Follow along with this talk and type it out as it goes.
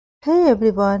Hey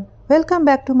everyone, welcome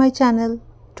back to my channel.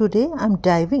 Today I'm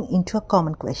diving into a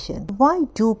common question. Why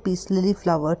do peace lily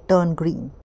flowers turn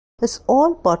green? It's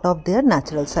all part of their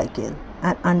natural cycle,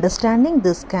 and understanding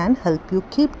this can help you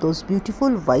keep those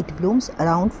beautiful white blooms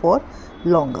around for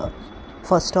longer.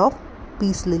 First off,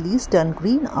 peace lilies turn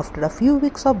green after a few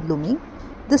weeks of blooming.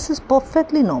 This is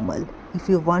perfectly normal. If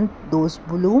you want those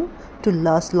blooms to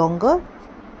last longer,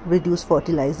 reduce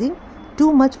fertilizing.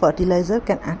 Too much fertilizer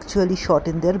can actually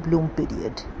shorten their bloom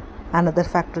period. Another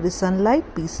factor is sunlight.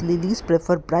 Peace lilies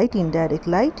prefer bright indirect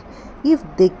light. If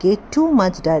they get too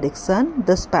much direct sun,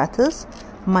 the petals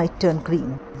might turn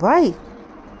green. Why?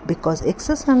 Because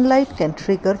excess sunlight can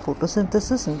trigger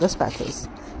photosynthesis in the petals,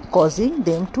 causing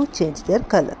them to change their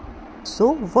color.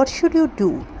 So what should you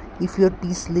do if your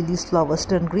peace lilies flowers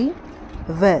turn green?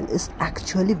 Well, it's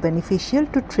actually beneficial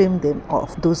to trim them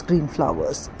off those green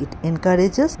flowers. It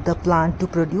encourages the plant to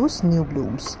produce new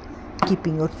blooms,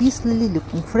 keeping your peace lily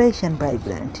looking fresh and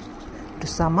vibrant. To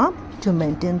sum up, to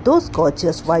maintain those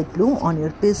gorgeous white bloom on your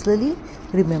peace lily,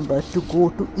 remember to go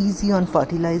too easy on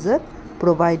fertilizer,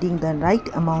 providing the right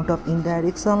amount of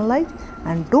indirect sunlight,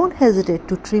 and don't hesitate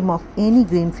to trim off any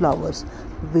green flowers.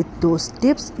 With those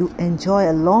tips, you enjoy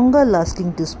a longer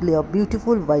lasting display of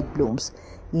beautiful white blooms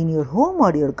in your home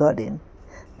or your garden.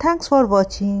 Thanks for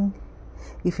watching.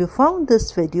 If you found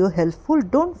this video helpful,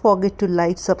 don't forget to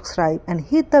like, subscribe and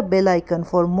hit the bell icon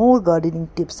for more gardening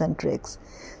tips and tricks.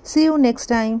 See you next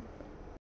time.